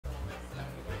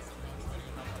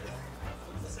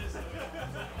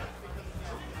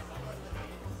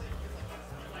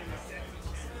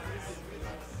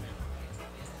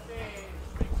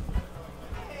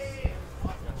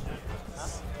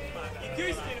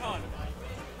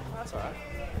That's alright.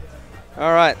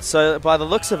 Alright, so by the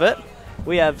looks of it,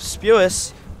 we have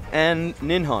Spewis and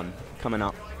Ninhon coming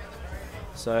up.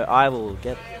 So I will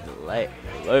get the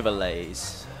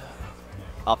overlays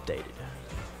updated.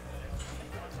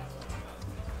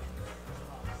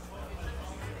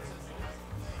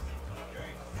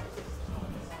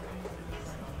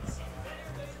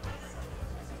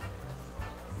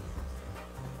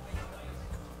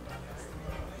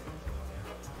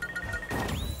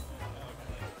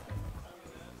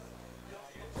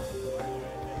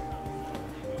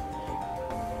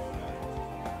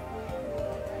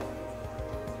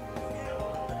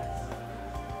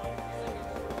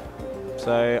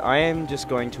 So I am just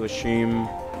going to assume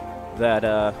that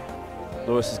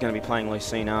Lewis is going to be playing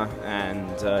Lucina and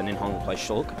Ninhon will play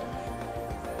Shulk.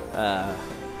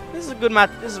 This is a good match.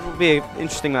 This will be an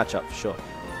interesting matchup for sure.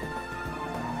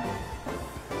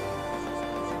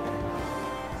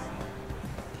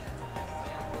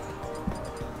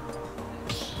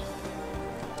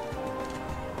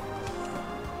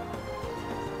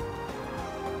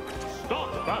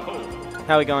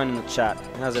 How are we going in the chat?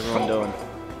 How's everyone doing?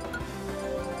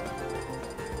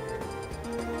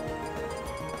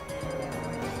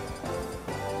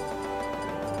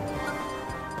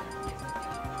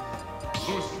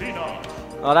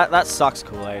 Oh, that sucks,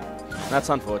 Kool-Aid. That's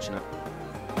unfortunate.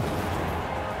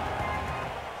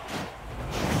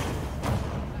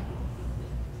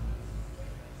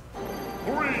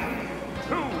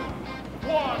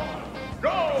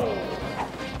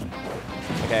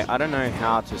 Okay, I don't know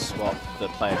how to swap the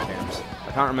player cams.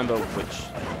 I can't remember which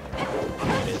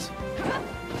it is.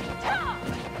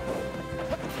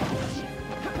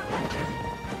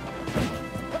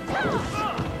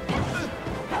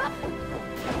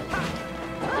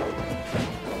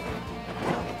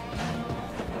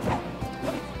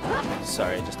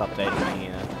 Sorry, just updating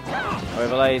the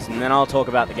overlays, and then I'll talk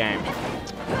about the game.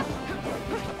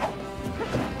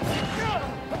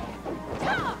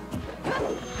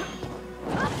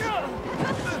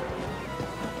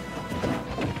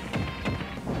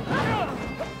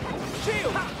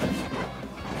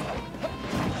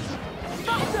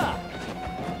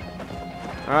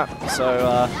 Alright,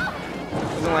 so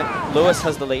looking like Lewis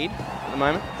has the lead at the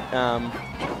moment.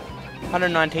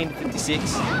 119 to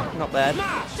 56, not bad.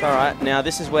 It's alright. Now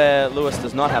this is where Lewis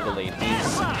does not have the lead.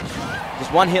 He's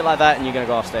just one hit like that and you're going to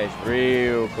go off stage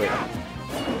real quick.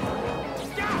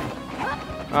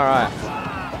 Alright.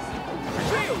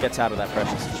 Gets out of that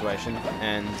pressure situation.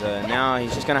 And now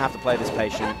he's just going to have to play this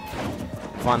patient.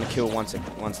 Find the kill once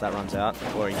that runs out.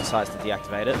 Or he decides to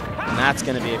deactivate it. And that's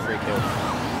going to be a free kill.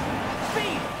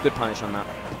 Good punish on that.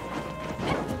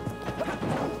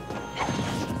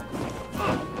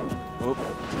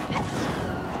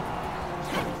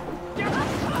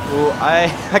 Ooh, I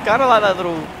kind of like that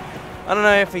little, I don't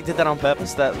know if he did that on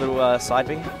purpose, that little side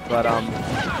B, but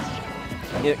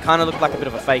it kind of looked like a bit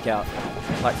of a fake out,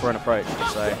 like for an approach,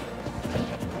 so,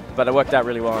 but it worked out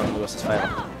really well in Lewis's favor.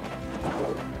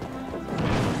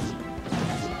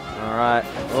 Alright,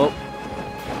 oh.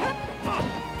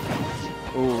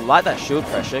 Ooh, like that shield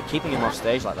pressure, keeping him off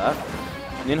stage like that.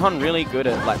 Ninhon really good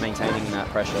at like maintaining that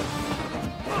pressure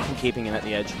and keeping him at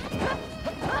the edge.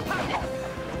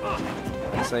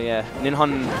 So yeah,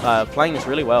 Ninhon playing this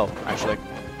really well, actually. Ooh,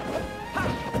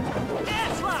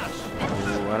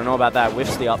 I don't know about that.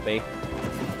 Whiffs the up B.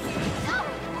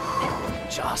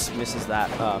 Just misses that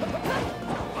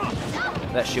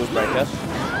that shield breaker.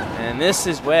 And this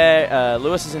is where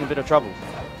Lewis is in a bit of trouble.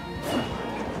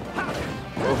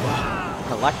 Ooh,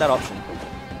 I like that option.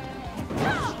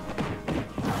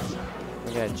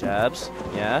 Okay, jabs.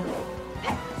 Yeah.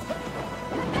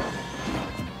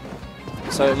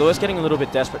 So Lewis getting a little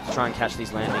bit desperate to try and catch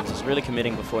these landings. He's really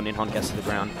committing before Ninhon gets to the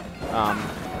ground.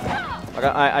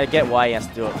 I get why he has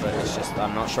to do it, but it's just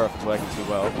I'm not sure if it's working too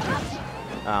well.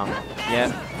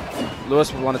 Yeah,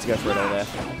 Lewis wanted to go for it all there.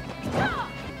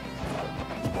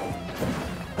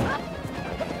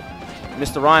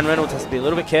 Mr. Ryan Reynolds has to be a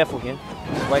little bit careful here.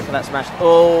 Just wait for that smash.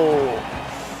 Oh!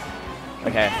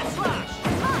 Okay.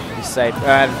 He's saved.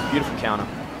 Beautiful counter.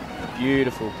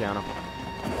 Beautiful counter.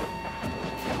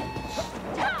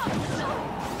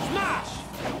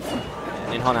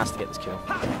 Ninhon has to get this kill.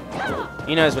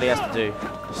 He knows what he has to do.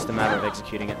 It's just a matter of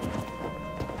executing it.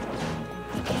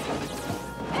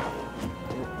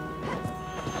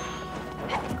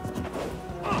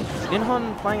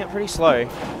 Ninhon playing it pretty slow,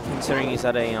 considering he's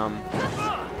at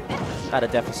a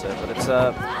deficit. But it's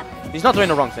he's not doing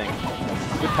the wrong thing.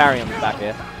 Good parry on the back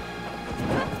there.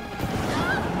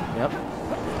 Yep.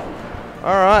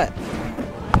 All right.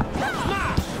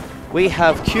 We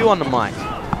have Q on the mic.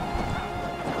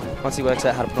 Once he works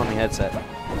out how to put on the headset.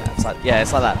 Yeah,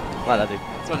 it's like that. Like that, dude.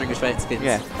 I was wondering which way it spins.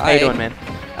 Yeah. Hi. How you doing, man?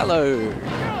 Hello.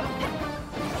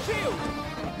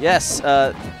 Yes.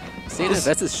 Lucina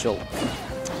versus Shulk.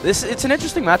 It's an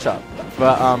interesting matchup,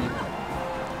 but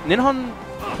Ninhon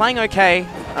playing okay.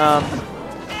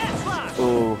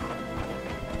 Ooh.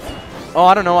 Oh,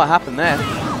 I don't know what happened there.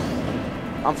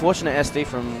 Unfortunate SD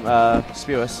from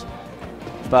Spewis,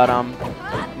 but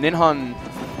Ninhon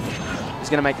is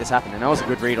going to make this happen, and that was a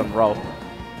good read on roll.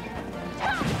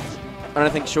 I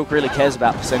don't think Shulk really cares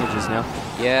about percentages now.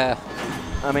 Yeah.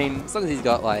 I mean, as long as he's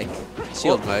got like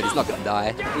shield mode, he's not going to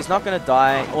die. He's not going to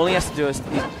die. All he has to do is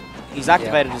he's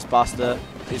activated his Buster.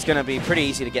 It's going to be pretty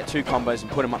easy to get 2 combos and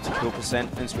put him up to kill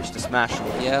percent and switch to smash.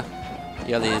 Yeah.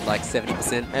 You only need like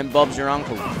 70%. And Bob's your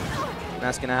uncle.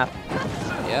 That's going to happen.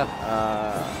 Yeah.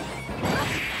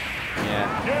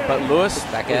 Yeah. But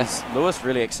Lewis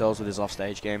really excels with his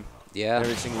offstage game. Yeah.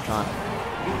 Every single time.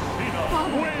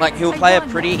 Like, he'll play a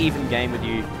pretty even game with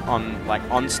you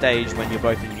on stage when you're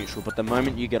both in neutral, but the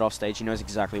moment you get off stage, he knows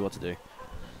exactly what to do.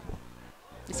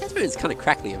 This headphone is kind of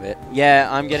crackly a bit. Yeah,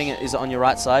 I'm getting it. Is it on your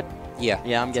right side? Yeah.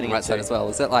 Yeah, I'm getting it right side as well.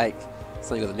 Is that like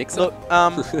something with a mixer? Look,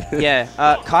 yeah.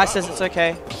 Kai says it's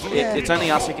okay. It's only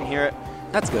us who can hear it.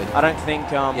 That's good. I don't think.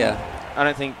 Yeah. I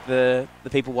don't think the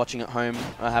people watching at home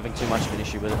are having too much of an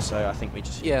issue with it. So I think we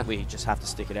just have to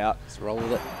stick it out. Let's roll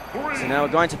with it. So now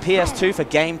we're going to PS2 for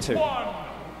game 2.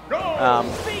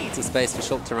 It's a space for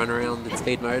Shulk to run around in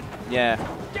speed mode. Yeah.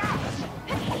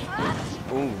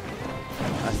 Ooh.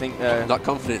 I think not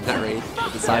confident in that read.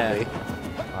 Decidedly.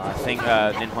 Yeah. I think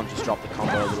Ninhon just dropped the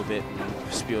combo a little bit and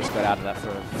Spewis got out of that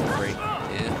for free.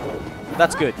 Yeah.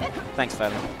 That's good. Thanks,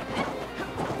 Phelan.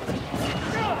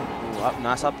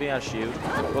 Nice up B out of shield.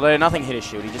 Although nothing hit his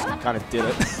shield, he just kind of did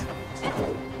it.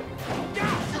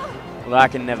 Well, you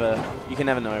can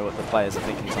never know what the players are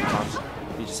thinking sometimes.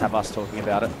 You just have us talking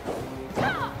about it.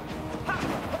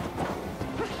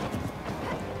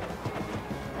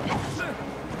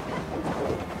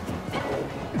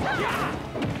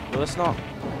 Lewis not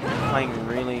playing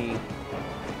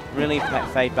really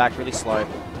fade back, really slow.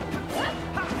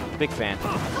 Big fan.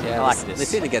 Yeah, I like this.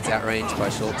 Lucina gets outranged by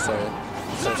Shulk, so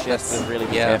she has to really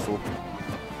be careful.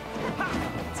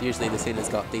 So usually Lucina's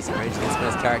got decent range against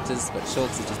most characters, but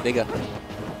Shulk's is just bigger.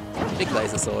 Big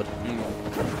laser sword.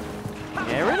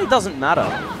 Yeah, it really doesn't matter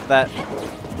that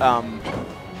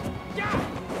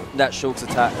that Shulk's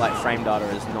attack, like frame data,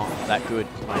 is not that good.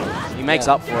 Like, he makes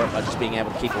up for it by just being able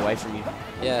to keep away from you.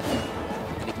 Yeah,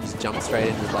 and he can just jump straight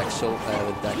in with like Shulk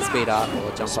with that speed art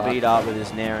or jump speed art with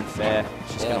his nair and fair.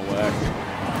 It's just gonna work.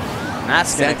 And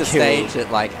that's gonna kill. Stage at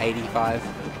like 85.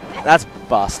 That's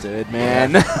busted,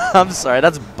 man. Yeah. I'm sorry,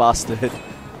 that's busted.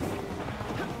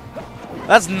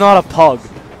 That's not a pog.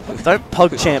 Don't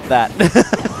pog champ that.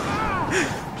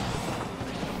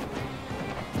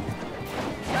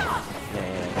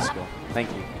 Yeah, score. Thank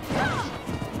you.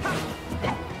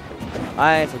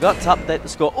 I forgot to update the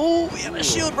score. Oh, we have a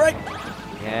shield break.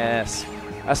 Yes.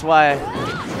 That's why.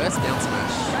 First down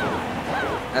smash.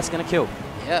 That's gonna kill.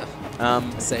 Yeah.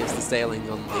 Saves the sailing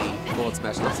on the forward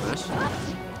smash, not smash.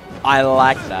 I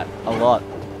like that a lot.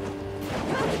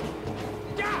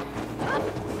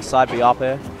 Side B up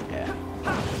air. Yeah.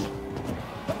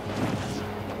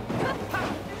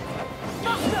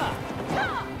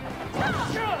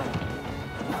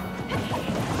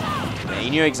 Yeah, he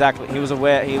knew exactly. He was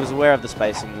aware of the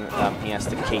spacing that he has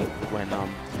to keep when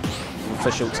for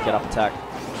Shulk to get up attack.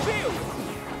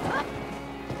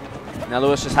 Now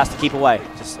Lewis just has to keep away.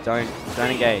 Just don't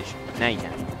engage. Now you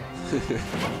can.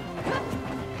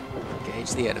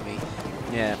 Engage the enemy.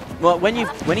 Yeah. Well, when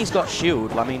he's got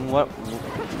shield, I mean, what?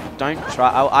 Don't try.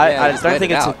 I don't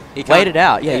think it's wait it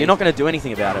out. Yeah, you're not going to do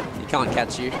anything about it. He can't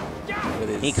catch you.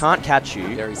 He can't catch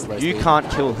you. Very slow you speed. Can't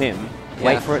kill him. Yeah.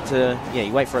 Wait for it to. Yeah,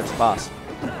 you wait for it to pass.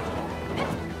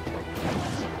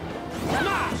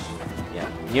 Yeah.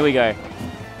 Here we go.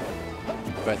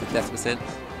 Both at death percent.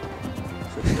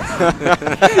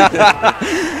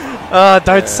 Oh,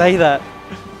 don't say that.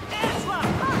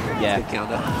 Yeah. Good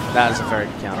counter. That is a very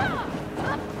good counter.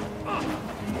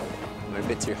 We're a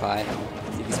bit too high.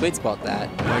 If you sweet spot that,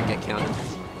 you won't get countered.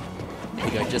 If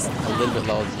you go just a little bit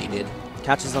lower than he did.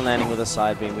 Catches the landing with a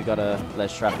side beam. We got a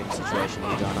ledge trapping situation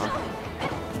here going on.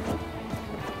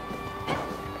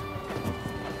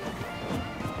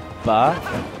 Bar.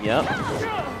 Yep.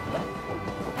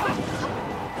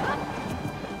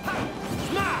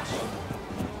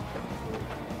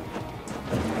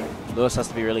 Lewis has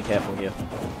to be really careful here.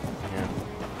 Yeah.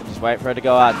 Just wait for it to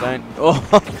go out. Don't. Oh,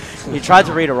 he tried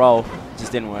to read a roll.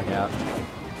 Just didn't work out.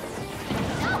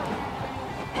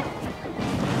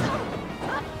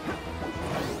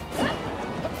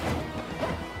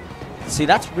 See,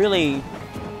 that's really...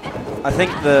 I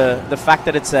think the fact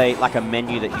that it's like a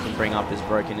menu that you can bring up is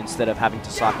broken instead of having to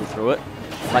cycle through it.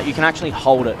 Like, you can actually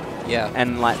hold it. Yeah.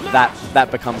 And, like,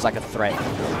 that becomes, like, a threat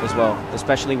as well.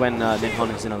 Especially when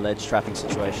Ninhon is in a ledge trapping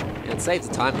situation. And it saves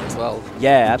the time as well.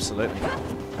 Yeah, absolutely. Yeah,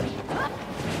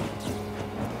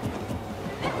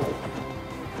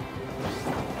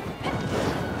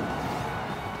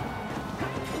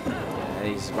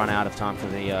 he's run out of time for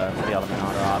the other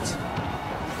Minata arts.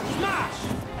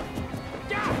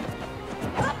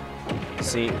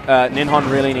 See, Ninhon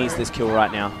really needs this kill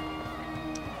right now.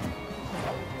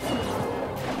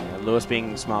 Lewis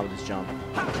being smart with his jump.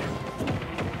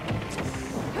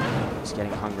 Just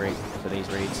getting hungry for these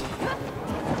reads.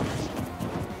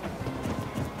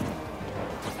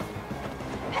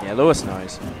 Yeah, Lewis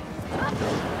knows.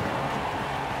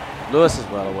 Lewis is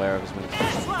well aware of his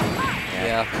weakness.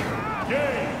 Yeah.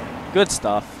 Good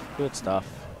stuff. Good stuff.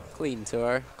 Clean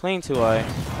 2-0. Clean 2-0.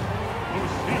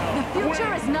 The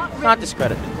future is not Can't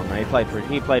discredit Ninhon, though.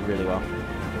 He played really well.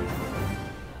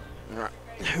 Alright,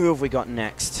 who have we got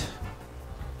next?